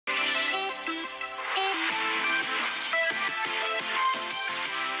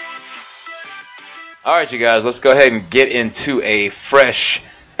All right, you guys, let's go ahead and get into a fresh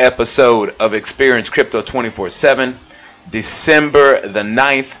episode of Experience Crypto 24/7, December the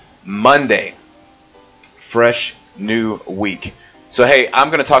 9th, Monday. Fresh new week. So, hey,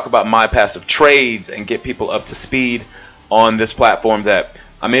 I'm going to talk about my passive trades and get people up to speed on this platform that,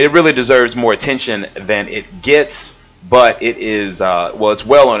 I mean, it really deserves more attention than it gets, but it is, well, it's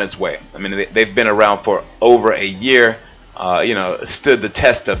well on its way. I mean, they've been around for over a year. You know, stood the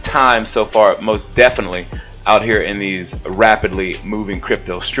test of time so far, most definitely out here in these rapidly moving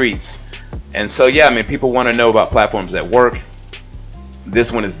crypto streets. And so, yeah, I mean, people want to know about platforms that work.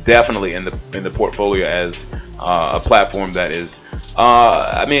 This one is definitely in the portfolio as a platform that is,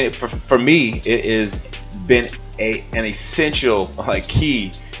 I mean, for me, it has been an essential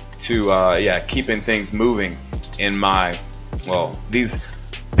key to yeah, keeping things moving in my, well, these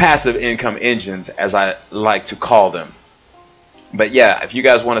passive income engines, as I like to call them. But yeah, if you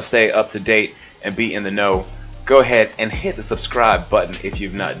guys want to stay up to date and be in the know, go ahead and hit the subscribe button if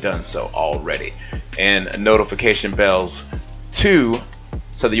you've not done so already, and notification bells too,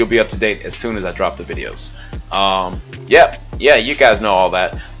 so that you'll be up to date as soon as I drop the videos. Yeah, you guys know all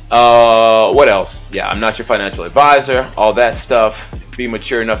that. What else? Yeah, I'm not your financial advisor, all that stuff. Be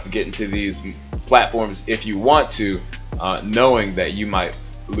mature enough to get into these platforms if you want to, knowing that you might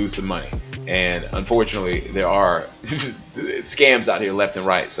lose some money. And unfortunately, there are scams out here left and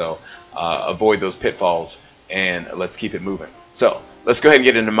right. So avoid those pitfalls and let's keep it moving. So let's go ahead and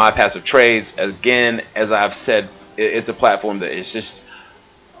get into my passive trades. Again, as I've said, it's a platform that is just,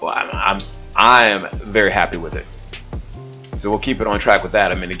 well, I am very happy with it. So we'll keep it on track with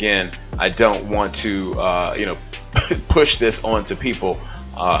that. I mean, again, I don't want to you know, push this on to people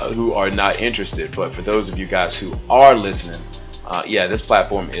who are not interested. But for those of you guys who are listening, yeah, this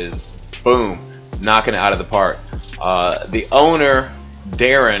platform is, boom, knocking it out of the park. The owner,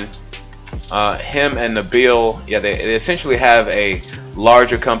 Darren, him and Nabil, yeah, they essentially have a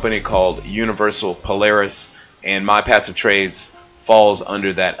larger company called Universal Polaris, and my passive trades falls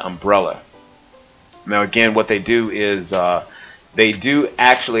under that umbrella. Now, again, what they do is they do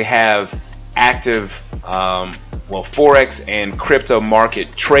actually have active, well, Forex and crypto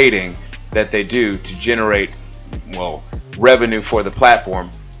market trading that they do to generate, well, revenue for the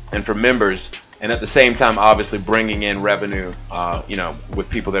platform and for members, and at the same time obviously bringing in revenue, you know, with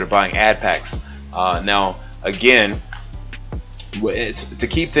people that are buying AdPacks. Now again, it's to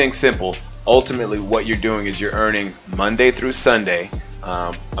keep things simple. Ultimately what you're doing is you're earning Monday through Sunday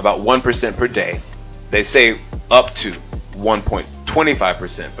about 1% per day. They say up to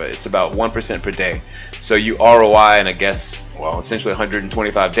 1.25%, but it's about 1% per day. So you ROI, and I guess, well, essentially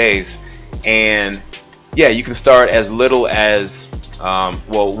 125 days. And yeah, you can start as little as,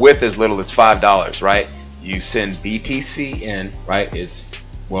 well, with as little as $5, right? You send BTC in, right? It's,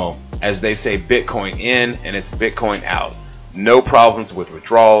 well, as they say, Bitcoin in and it's Bitcoin out. No problems with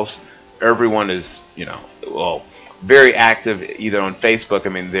withdrawals. Everyone is, you know, well, very active either on Facebook. I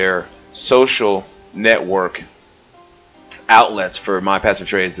mean, their social network outlets for my passive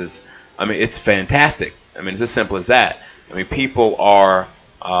trades is, I mean, it's fantastic. I mean, it's as simple as that. I mean, people are,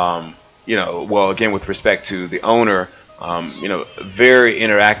 you know, well, again, with respect to the owner, you know, very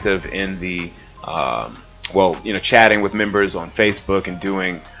interactive in the, well, you know, chatting with members on Facebook and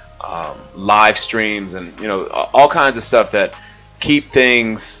doing live streams and, you know, all kinds of stuff that keep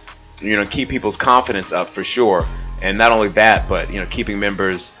things, you know, keep people's confidence up for sure. And not only that, but, you know, keeping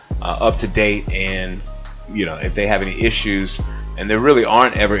members up to date, and, you know, if they have any issues, and there really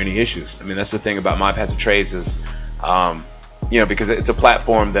aren't ever any issues. I mean, that's the thing about my passive trades is, you know, because it's a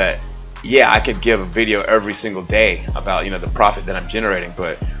platform that, yeah, I could give a video every single day about, you know, the profit that I'm generating,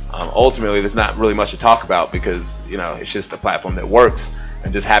 but ultimately there's not really much to talk about because, you know, it's just a platform that works.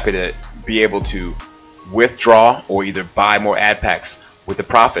 I'm just happy to be able to withdraw or either buy more AdPacks with the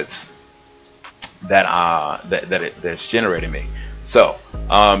profits that that's generating me. So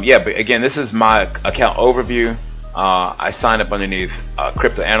yeah, but again, this is my account overview. I signed up underneath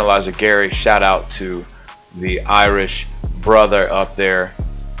Crypto Analyzer Gary. Shout out to the Irish brother up there,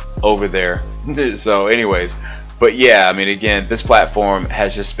 over there. So anyways, but yeah, I mean, again, this platform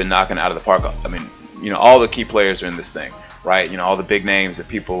has just been knocking out of the park. I mean, you know, all the key players are in this thing, right? You know, all the big names that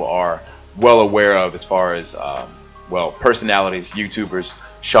people are well aware of as far as, well, personalities, YouTubers.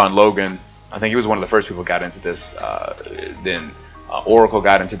 Sean Logan, I think he was one of the first people who got into this. Then Oracle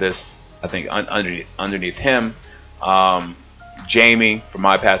got into this, I think, underneath him. Jamie from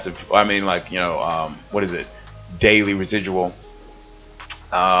my passive, I mean, like, you know, what is it, Daily Residual,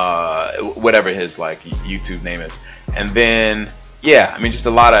 whatever his like YouTube name is. And then yeah, I mean, just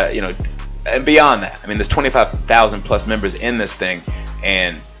a lot of, you know, and beyond that, I mean, there's 25,000 plus members in this thing,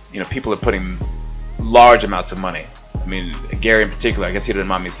 and you know, people are putting large amounts of money. I mean, Gary in particular, I guess he doesn't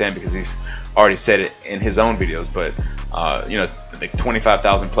mind me saying because he's already said it in his own videos, but you know, like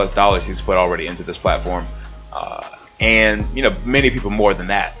 $25,000 plus he's put already into this platform, and you know, many people more than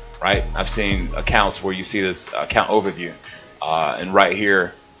that, right? I've seen accounts where you see this account overview, and right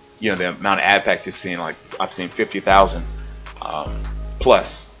here, you know, the amount of AdPacks you've seen, like I've seen 50,000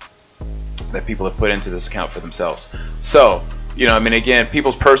 plus that people have put into this account for themselves. So, you know, I mean, again,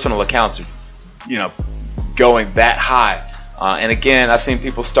 people's personal accounts are, you know, going that high, and again, I've seen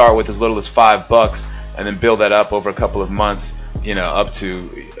people start with as little as $5 and then build that up over a couple of months, you know, up to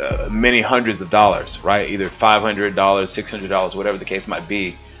many hundreds of dollars, right? Either $500, $600, whatever the case might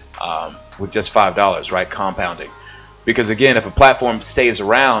be, with just $5, right? Compounding. Because again, if a platform stays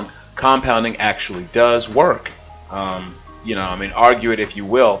around, compounding actually does work. You know, I mean, argue it if you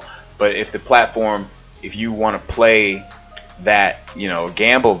will, but if the platform, if you want to play that, you know,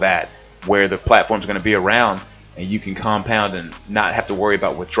 gamble that, where the platform's going to be around and you can compound and not have to worry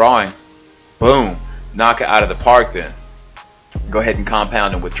about withdrawing, boom, knock it out of the park. Then go ahead and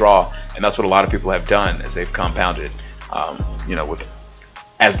compound and withdraw, and that's what a lot of people have done, as they've compounded, you know, with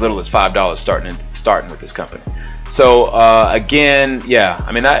as little as $5 starting with this company. So again, yeah,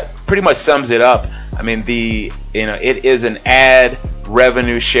 I mean, that pretty much sums it up. I mean, you know, it is an ad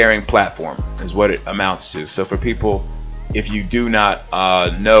revenue sharing platform is what it amounts to. So for people, if you do not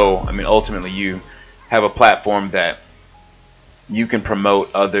know, I mean, ultimately you have a platform that you can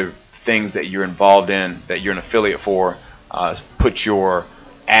promote other things that you're involved in, that you're an affiliate for, put your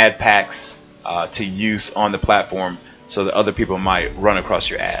AdPacks to use on the platform so that other people might run across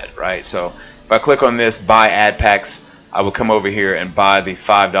your ad, right? So if I click on this, buy AdPacks, I will come over here and buy the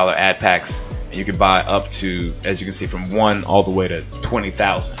 $5 AdPacks, and you can buy up to, as you can see, from 1 all the way to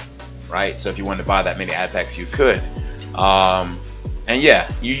 20,000, right? So if you wanted to buy that many AdPacks, you could. And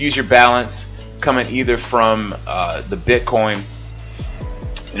yeah, you use your balance coming either from the Bitcoin,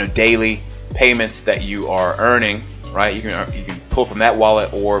 you know, daily payments that you are earning, right? You can pull from that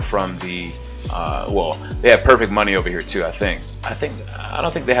wallet or from the well, they have Perfect Money over here too. I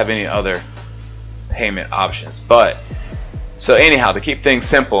don't think they have any other payment options. But so anyhow, to keep things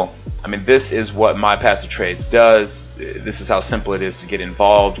simple, I mean, this is what My Passive Trades does. This is how simple it is to get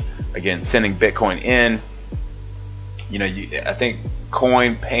involved. Again, sending Bitcoin in. You know, I think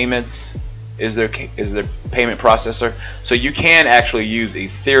Coin Payments is their payment processor, so you can actually use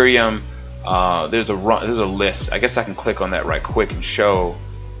Ethereum. There's a list. I guess I can click on that right quick and show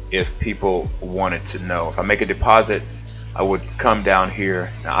if people wanted to know. If I make a deposit, I would come down here.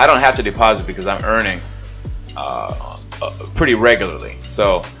 Now I don't have to deposit because I'm earning pretty regularly,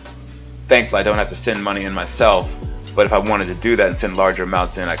 so thankfully I don't have to send money in myself. But if I wanted to do that and send larger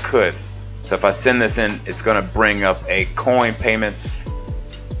amounts in, I could. So if I send this in, it's going to bring up a Coin Payments.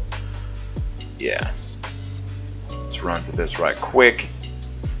 Yeah, let's run through this right quick.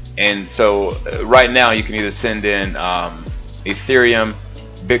 And so right now you can either send in Ethereum,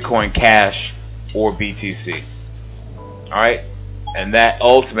 Bitcoin Cash, or BTC. All right, and that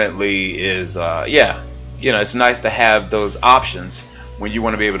ultimately is yeah, you know, it's nice to have those options when you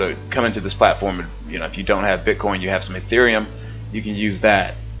want to be able to come into this platform. And you know, if you don't have Bitcoin, you have some Ethereum, you can use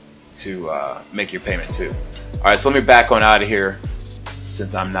that to make your payment too. All right, so let me back on out of here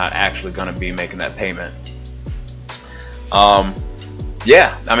since I'm not actually going to be making that payment.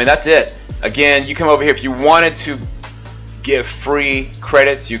 Yeah, I mean, that's it. Again, you come over here if you wanted to give free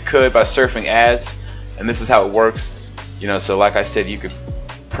credits, you could by surfing ads, and this is how it works. You know, so like I said, you could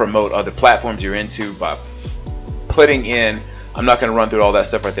promote other platforms you're into by putting in, I'm not going to run through all that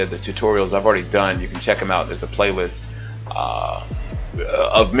stuff right there, the tutorials I've already done. You can check them out. There's a playlist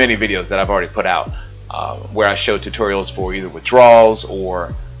of many videos that I've already put out where I show tutorials for either withdrawals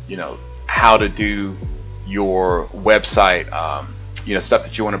or, you know, how to do your website, you know, stuff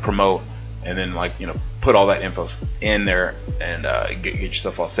that you want to promote, and then, like, you know, put all that info in there and get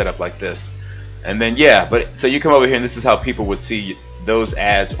yourself all set up like this. And then yeah, but so you come over here and this is how people would see those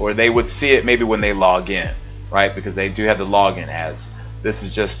ads, or they would see it maybe when they log in, right? Because they do have the login ads. This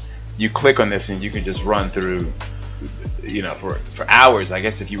is just, you click on this and you can just run through, you know, for hours, I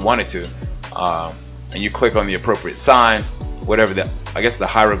guess, if you wanted to, and you click on the appropriate sign, whatever the, I guess the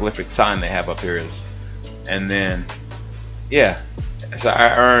hieroglyphic sign they have up here is, and then yeah, so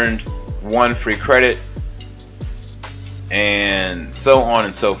I earned 1 free credit and so on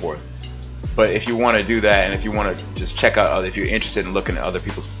and so forth. But if you want to do that, and if you want to just check out other, if you're interested in looking at other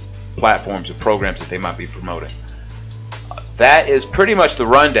people's platforms or programs that they might be promoting, that is pretty much the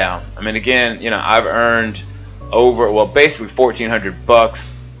rundown. I mean, again, you know, I've earned over, well, basically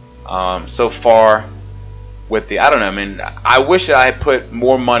 $1,400 so far with the, I don't know, I mean, I wish I had put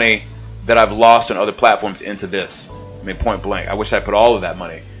more money that I've lost on other platforms into this. I mean, point blank. I wish I put all of that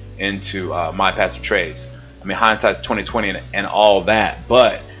money into my passive trades. I mean, hindsight's 2020 and all that,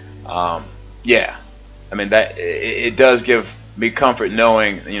 but yeah, I mean that it does give me comfort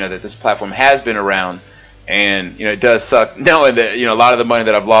knowing, you know, that this platform has been around, and you know, it does suck knowing that, you know, a lot of the money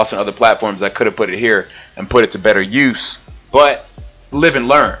that I've lost on other platforms, I could have put it here and put it to better use. But live and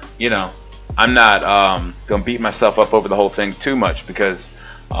learn. You know, I'm not gonna beat myself up over the whole thing too much, because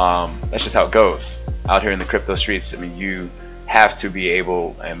that's just how it goes out here in the crypto streets. I mean, you have to be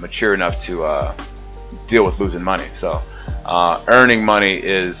able and mature enough to deal with losing money. So earning money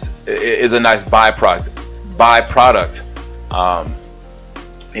is a nice byproduct.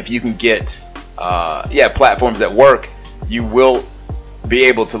 If you can get platforms that work, you will be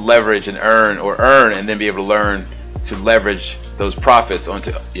able to leverage and earn and then be able to learn to leverage those profits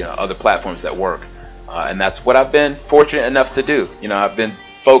onto, you know, other platforms that work. And that's what I've been fortunate enough to do. You know, I've been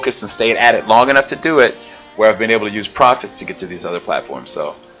focused and stayed at it long enough to do it where I've been able to use profits to get to these other platforms.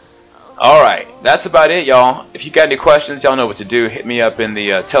 So alright, that's about it, y'all. If you got any questions, y'all know what to do. Hit me up in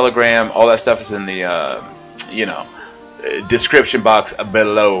the Telegram. All that stuff is in the you know, description box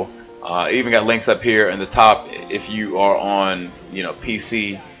below. Even got links up here in the top if you are on, you know,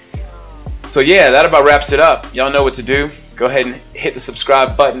 PC. So yeah, that about wraps it up. Y'all know what to do. Go ahead and hit the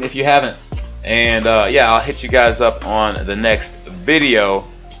subscribe button if you haven't. And yeah, I'll hit you guys up on the next video.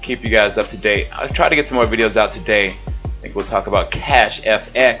 Keep you guys up to date. I'll try to get some more videos out today. I think we'll talk about Cash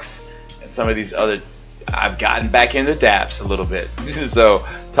FX and some of these other. I've gotten back into dApps a little bit. So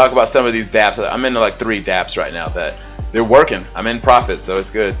talk about some of these dApps. I'm into like 3 dApps right now that they're working. I'm in profit, so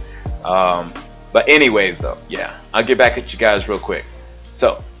it's good. But anyways though, yeah, I'll get back at you guys real quick.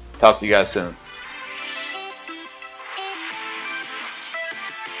 So talk to you guys soon.